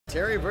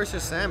Terry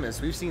versus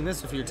Samus. We've seen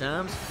this a few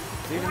times.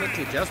 They even make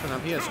the adjustment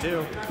on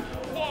PS2.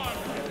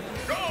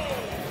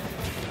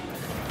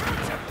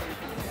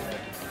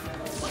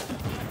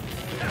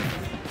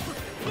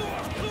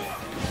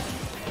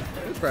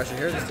 Good pressure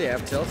here. Just the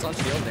F tilts on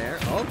shield there.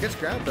 Oh, gets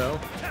grabbed though.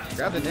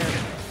 Grabbed it in.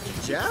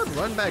 Jab,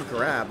 run back,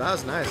 grab. That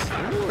was nice.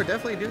 Ooh, we're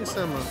definitely doing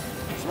some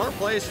smart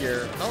plays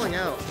here. Calling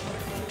out.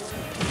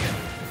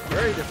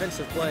 Very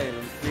defensive play and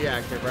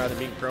reactive rather than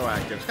being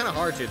proactive. It's kind of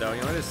hard to though.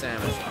 You know, it is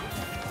Samus.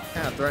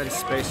 Kind of threatens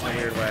space in a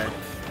weird way.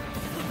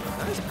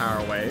 Nice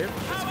power wave.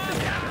 That's pretty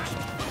damage.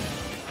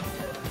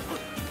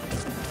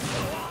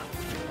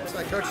 Looks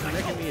like Coach is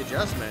making the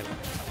adjustment.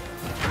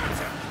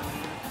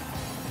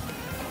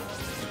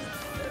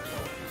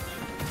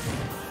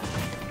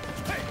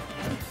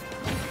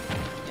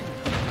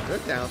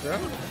 Good down throw.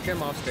 Get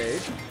him off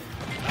stage.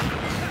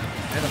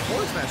 And the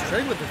forward smash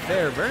trade with the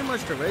fair very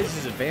much to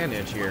Raze's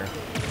advantage here.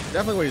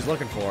 Definitely what he's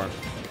looking for.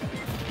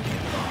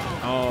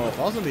 Oh,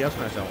 falls into the up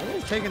smash though.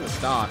 Almost taking the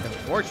stock.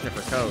 Unfortunate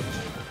for Coach.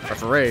 Or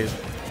for Raze.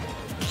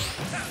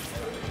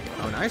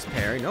 Oh, nice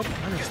parry. No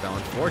punish though.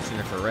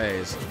 Unfortunate for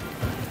Raze.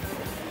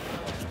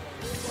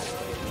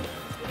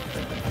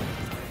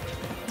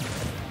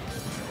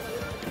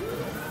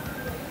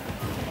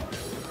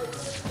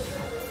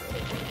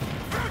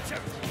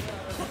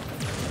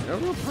 No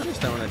real punish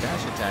though on a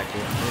dash attack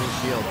with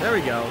his shield. There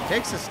we go.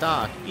 Takes the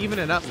stock. Even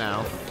it up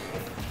now.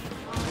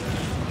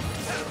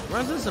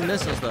 Runs into some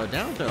missiles though.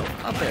 Down throw.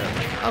 Up there.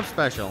 Up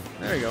special.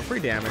 There you go. Free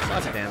damage.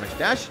 Lots of damage.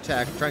 Dash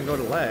attack. Try and go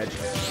to ledge.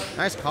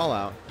 Nice call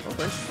out. Oh,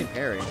 interesting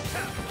parry.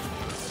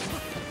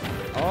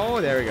 Oh,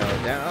 there we go.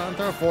 Down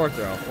throw. Forward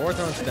throw. Forward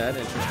throw instead.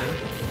 Interesting.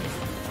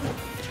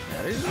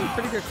 Yeah, these are some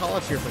pretty good call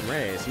outs here from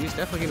Raze. He's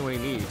definitely getting what he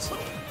needs.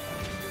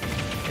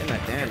 Getting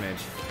that damage.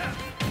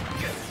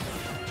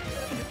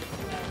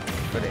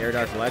 Good air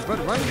dart to ledge, but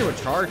running into a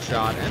charge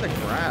shot and a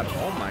grab.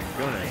 Oh my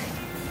goodness.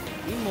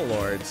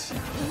 EmoLords.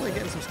 Really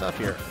getting some stuff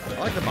here. I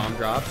like the bomb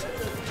drops.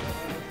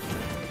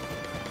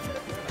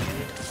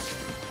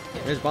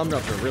 His bomb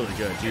drops are really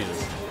good.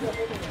 Jesus.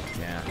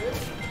 Yeah.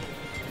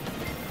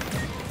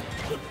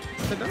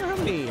 I don't know how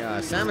many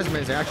Samus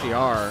mins there actually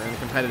are in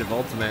competitive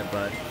Ultimate,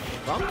 but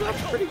bomb drops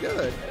are pretty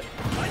good.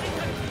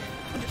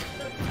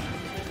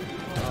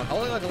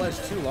 Holding like a ledge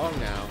too long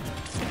now.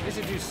 He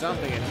should do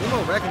something, and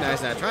Emo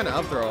recognized that, trying to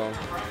up throw him.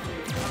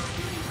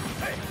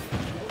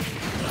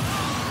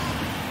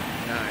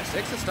 Nice,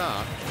 takes a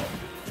stop.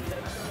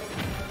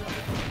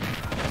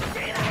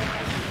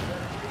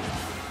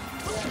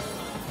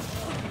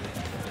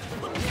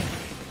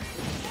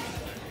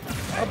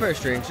 Up air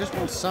strings, just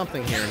wants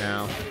something here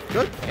now.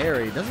 Good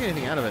parry, doesn't get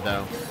anything out of it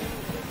though.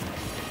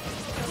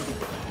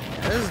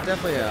 Yeah, this is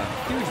definitely a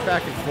huge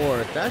back and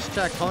forth. Dash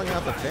attack calling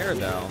out the fair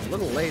though. A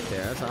little late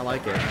there, that's I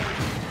like it.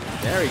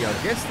 There we go,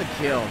 gets the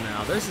kill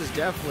now. This is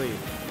definitely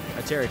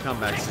a Terry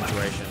comeback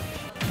situation.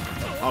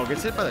 Oh,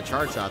 gets hit by the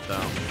charge shot though.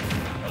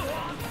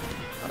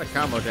 A lot of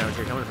combo damage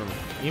here coming from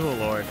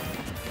EmoLord.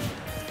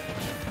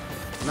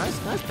 Nice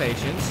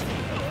patience.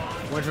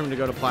 Waiting for him to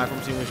go to platform,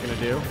 see what he's gonna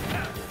do.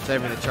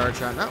 Saving the charge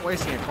shot, not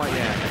wasting it quite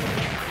yet.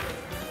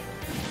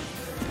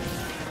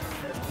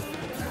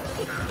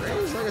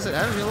 Raze, like I said,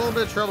 having a little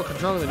bit of trouble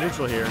controlling the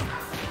neutral here.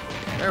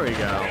 There we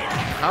go.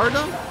 Power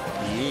dunk?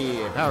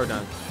 Yeah, power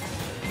dunk.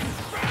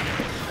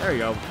 There we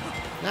go.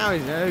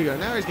 There you go.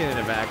 Now he's getting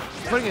it back.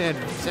 Putting it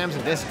in Samus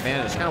at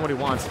disadvantage. That's kind of what he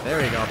wants.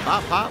 There you go.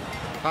 Pop, pop.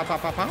 Pop,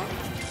 pop, pop, pop.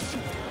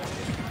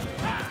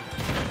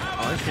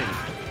 Oh, interesting.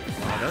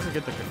 Oh, doesn't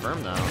get the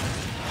confirm though.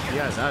 He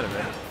guy's out of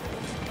it.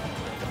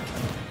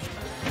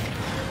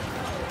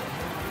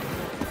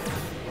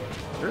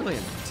 Really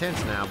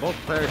intense now. Both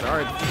players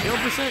are at kill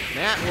percent.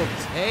 That will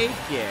take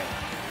it.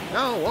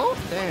 No, whoa,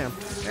 damn.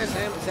 There's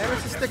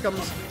Samus and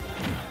Stickums.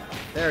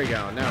 There we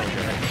go. Now we're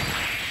good.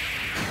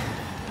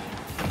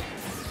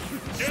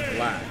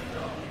 Splat.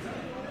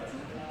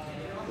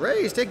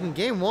 Raze taking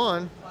game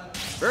one.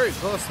 Very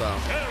close though.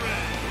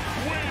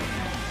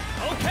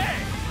 Okay.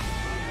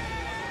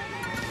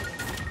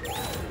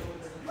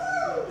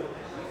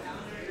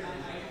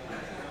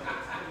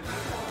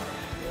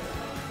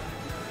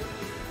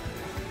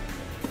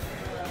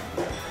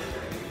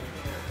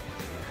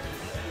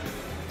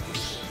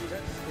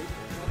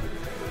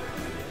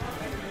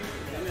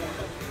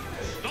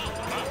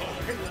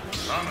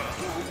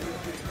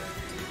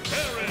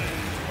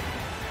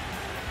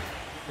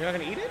 You're not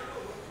gonna eat it?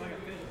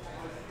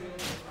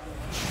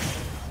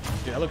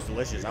 Dude, that looks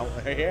delicious.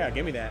 Yeah,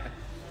 give me that.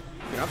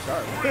 Dude, I'm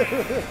starving. 2,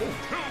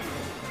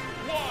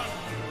 1,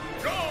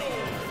 go!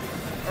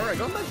 Alright,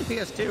 going back to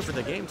PS2 for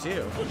the game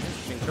too.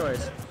 Interesting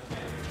choice.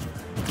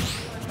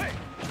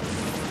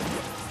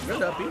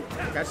 Good uppy.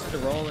 Catches the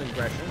roll and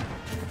aggression.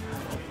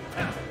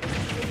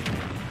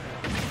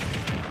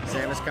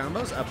 Samus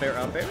combos. Up air,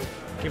 up air.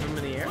 Keep him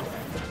in the air.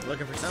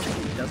 Looking for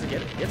something. He doesn't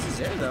get it. Gets his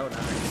air though.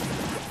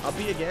 Nice.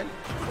 Uppy again.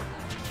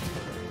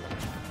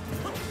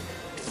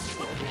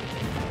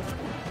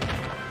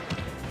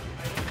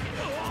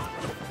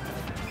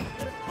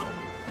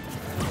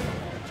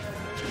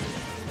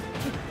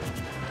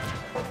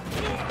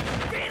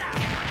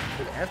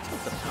 F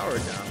tilts the power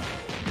down.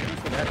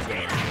 What's that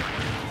doing?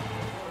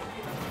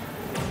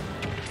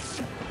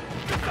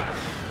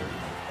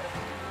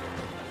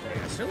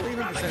 Yeah, still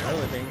even percent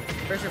everything.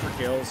 Pressure for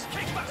kills. See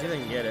if they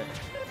can get it.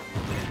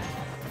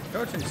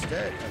 Coach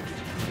instead.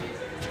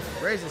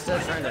 Raze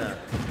instead trying to.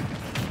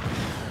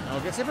 Oh,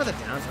 gets hit by the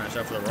down smash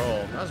up for the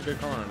roll. That was a good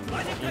call on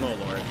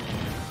EmoLord.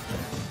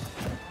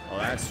 Oh,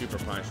 that's super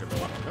punishable.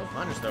 No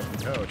punish though from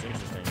Coach.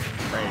 Interesting.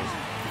 Raze.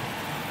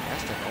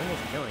 That's just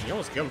almost killing. He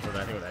almost killed him for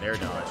that thing with that air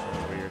dodge. That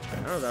was weird. I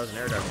don't know if that was an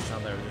air dodge or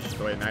something. It was just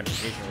the way the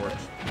magnification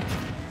works.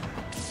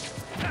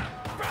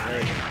 There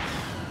you go.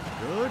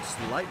 Good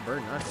slight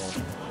bird knuckle.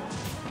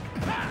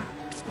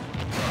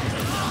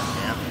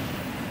 Yeah.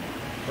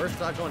 First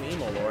stock on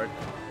EmoLord.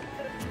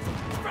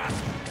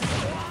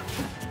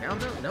 Down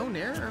there? No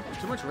nair.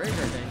 Too much rage, I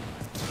think.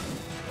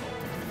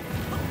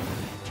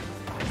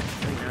 I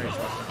think now he's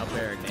supposed to up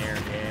air and nair.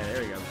 Yeah,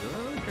 there we go.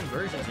 Good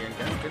conversions here.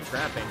 Good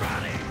trapping.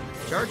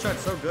 Charge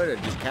shot's so good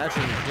at just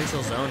catching the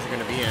potential zones you're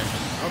going to be in.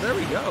 Oh, there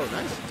we go.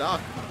 Nice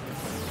stock.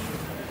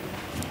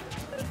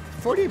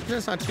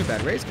 48%'s not too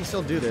bad. Raze can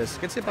still do this.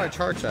 Gets hit by a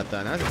charge shot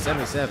though. Now it's at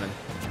 77.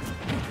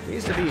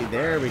 Needs to be.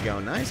 There we go.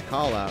 Nice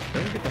call out.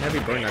 Doesn't get the heavy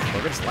burn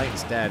knuckle. Gets light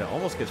instead.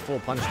 Almost gets full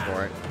punished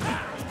for it.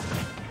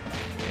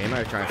 He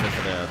might try to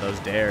for those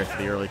dares for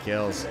the early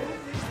kills.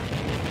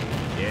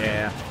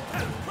 Yeah.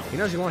 He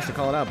knows he wants to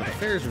call it out, but the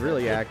fair's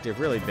really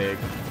active, really big.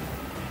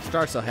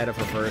 Starts ahead of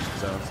her first,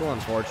 so it's a little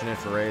unfortunate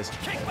for Raze.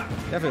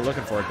 Definitely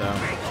looking for it though.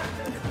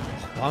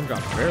 Bomb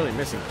drop barely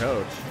missing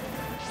Coach.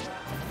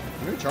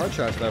 New charge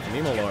shots though from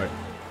EmoLord.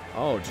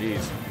 Oh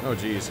jeez. Oh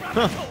jeez.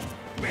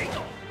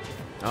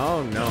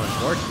 Oh no,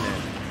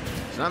 unfortunate.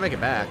 Does not make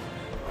it back.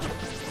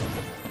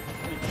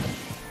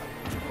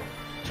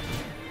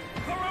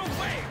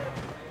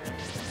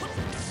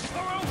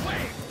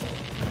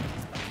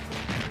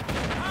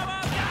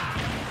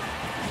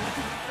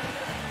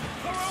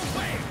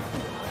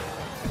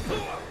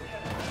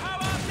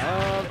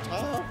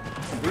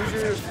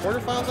 Losers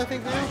quarterfinals, I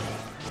think now.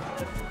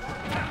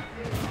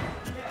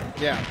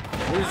 Yeah,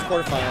 losers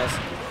quarterfinals,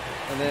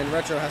 and then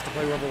Retro has to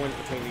play whoever wins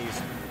between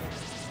these.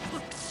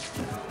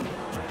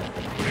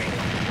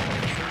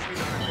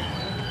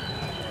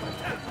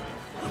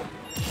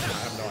 I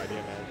have no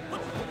idea, man.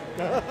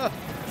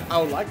 I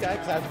would like that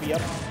because I have to be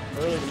up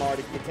early tomorrow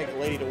to take the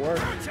lady to work.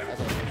 I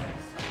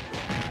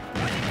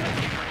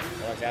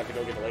have to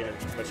go get the lady,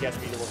 but she has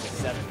to be to work at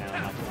 7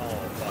 now.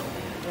 Oh fuck.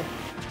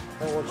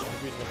 Her work's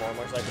confusing me more.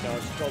 Much like, you know,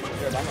 she told me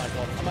here, but I'm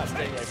not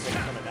staying late for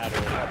coming that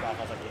early. I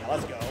was like, yeah,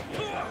 let's go.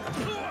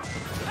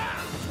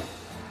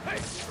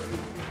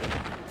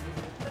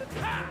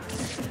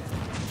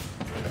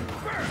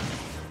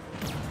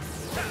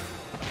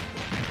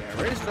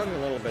 Yeah, Raze struggling a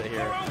little bit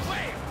here.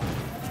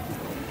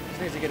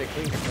 Just needs to get a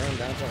clean confirm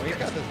down. So he's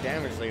got this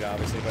damage lead,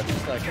 obviously, but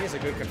just like he needs a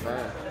good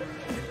confirm.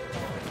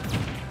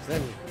 So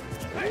then,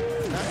 not a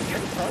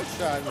good charge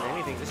shot or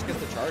anything. Just gets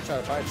the charge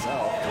shot by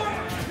itself.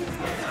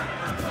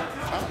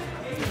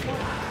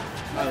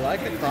 I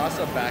like the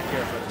cross-up back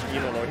here for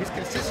EmoLord. He's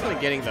consistently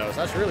getting those.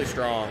 That's really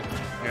strong,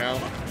 you know?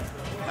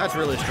 That's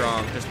really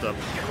strong, just the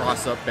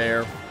cross-up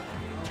there.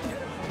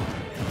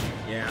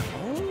 Yeah.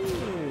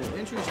 Oh,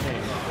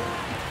 interesting.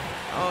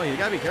 Oh, you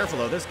gotta be careful,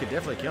 though. This could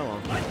definitely kill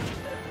him. I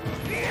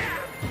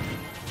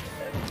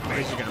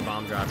think he's gonna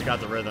bomb drop. He got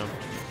the rhythm.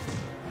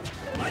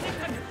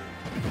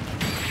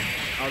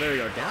 Oh, there we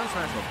go. Down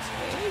smash will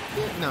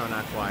take it? No,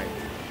 not quite.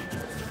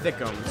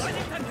 Thickums.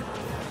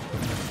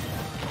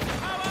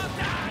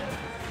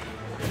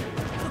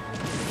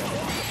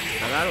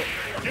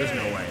 There's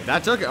no way.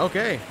 That took it.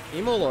 Okay.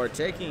 EmoLord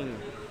taking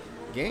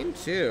game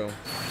 2.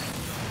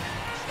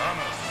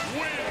 Samus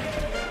wins.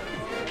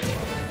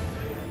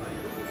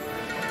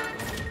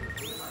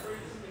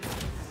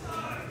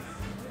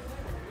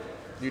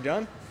 You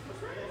done?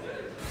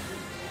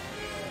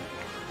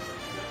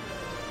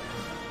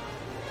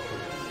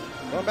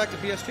 Going back to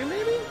PS2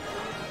 maybe?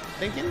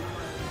 Thinking?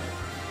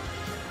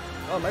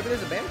 Oh, maybe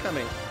there's a band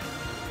coming.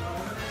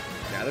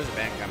 Yeah, there's a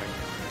band coming.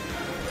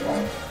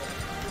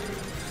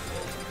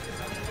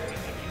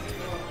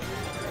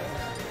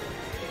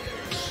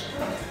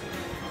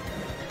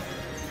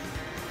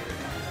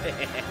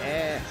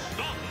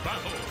 Stop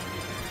battle.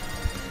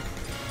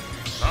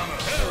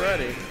 Samus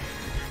Already.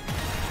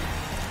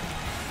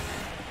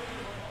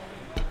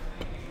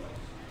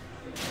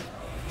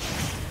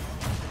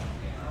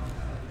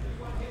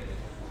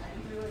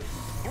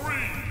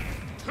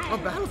 Oh,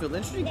 Battlefield.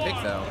 Interesting pick,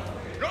 though.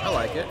 I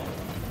like it.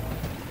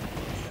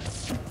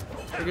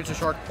 He gets a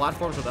short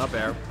platforms with up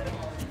air.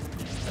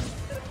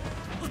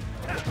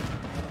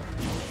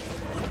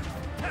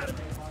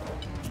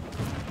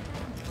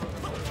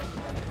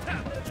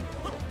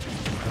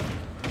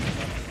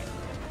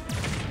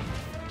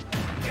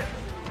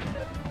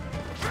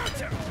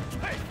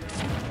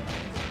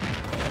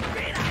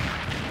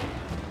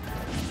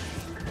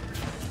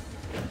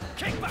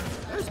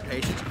 There's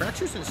patience.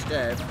 Crutches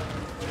instead.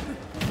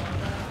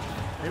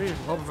 Maybe he's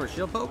hoping for a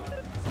shield poke?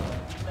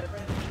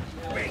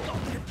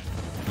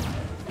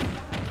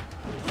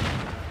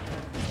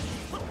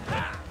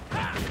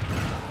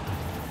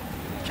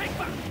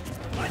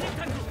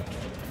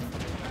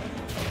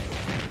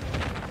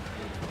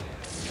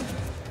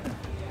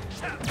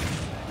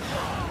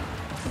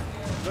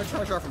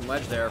 shot from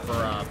ledge there for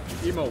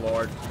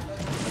EmoLord.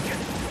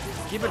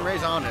 Keeping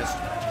Raze honest.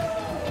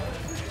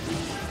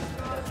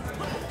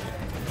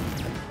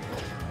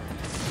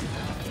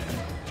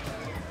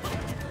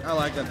 I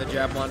like that the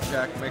jab one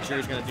check. Make sure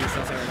he's going to do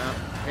something or not.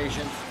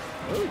 Patience.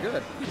 Ooh,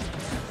 good.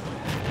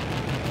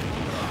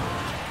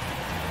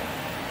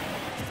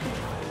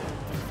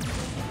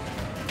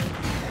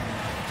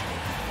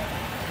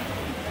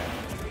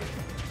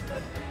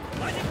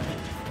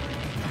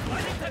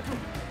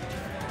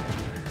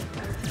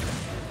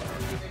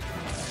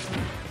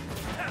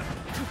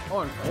 Oh,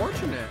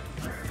 unfortunate.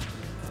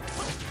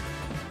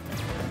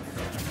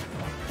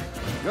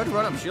 Good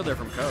run up shield there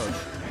from Coach.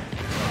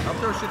 Up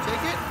throw should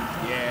take it?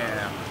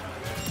 Yeah.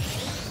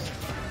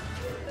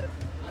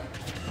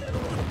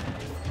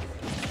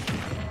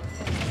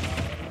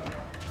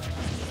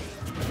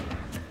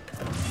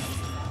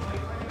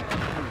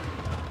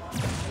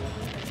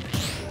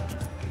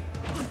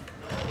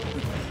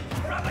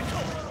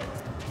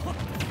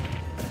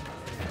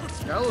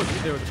 That was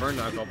easy with the burn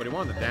knuckle, but he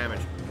wanted the damage.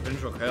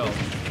 Eventual kill.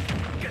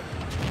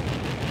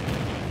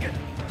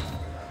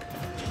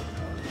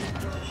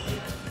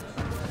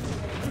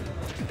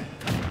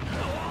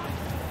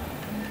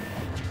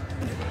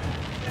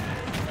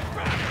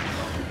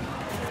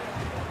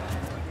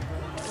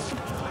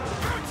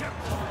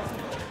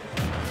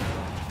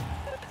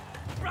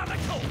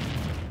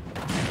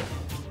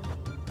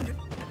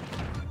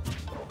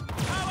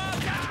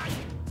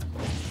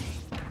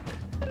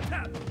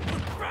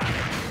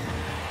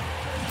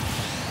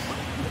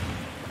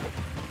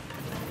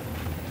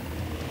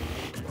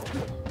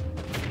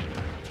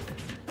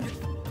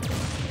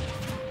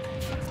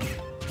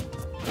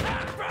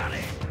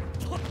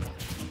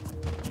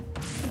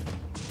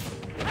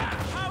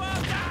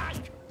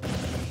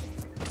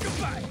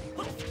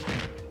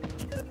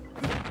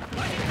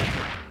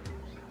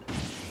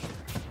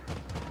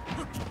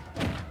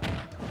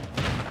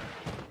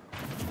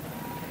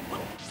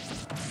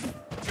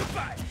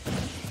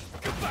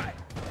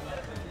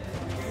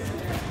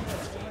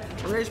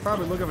 Raze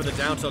probably looking for the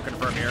down tilt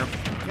confirm here.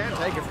 Can't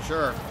take it for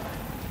sure.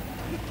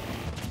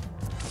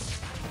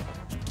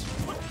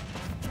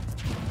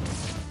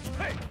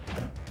 Hey!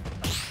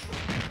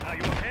 Are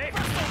you okay?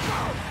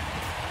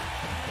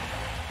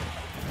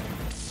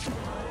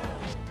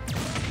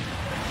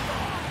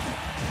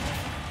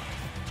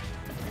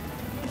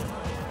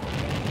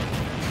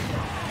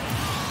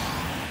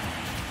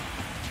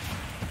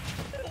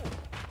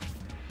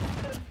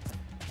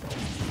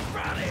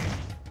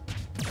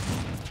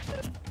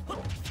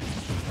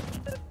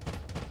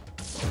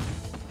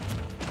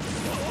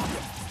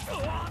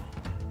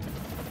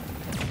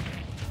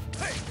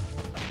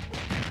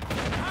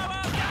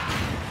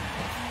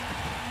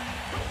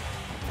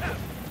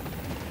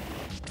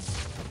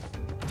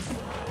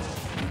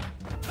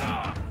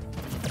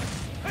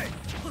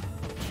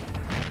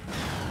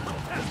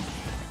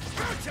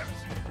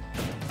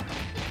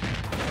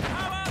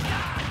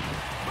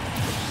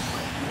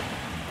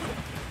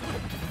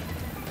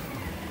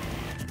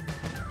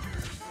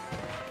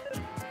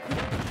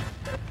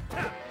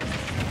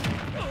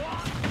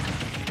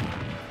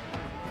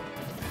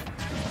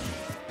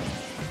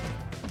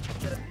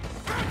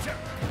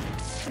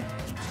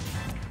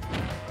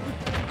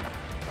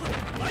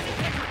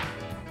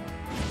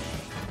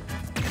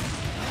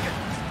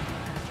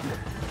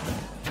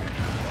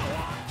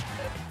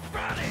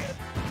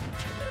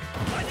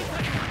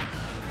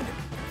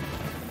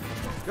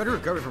 Good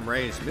recovery from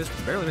Raze.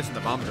 Barely missing the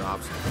bomb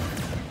drops.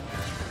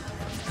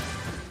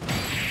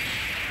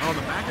 Oh,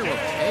 the backer will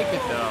take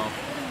it though.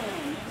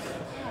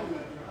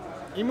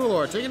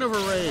 EmoLord taking over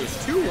Raze.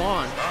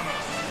 2-1.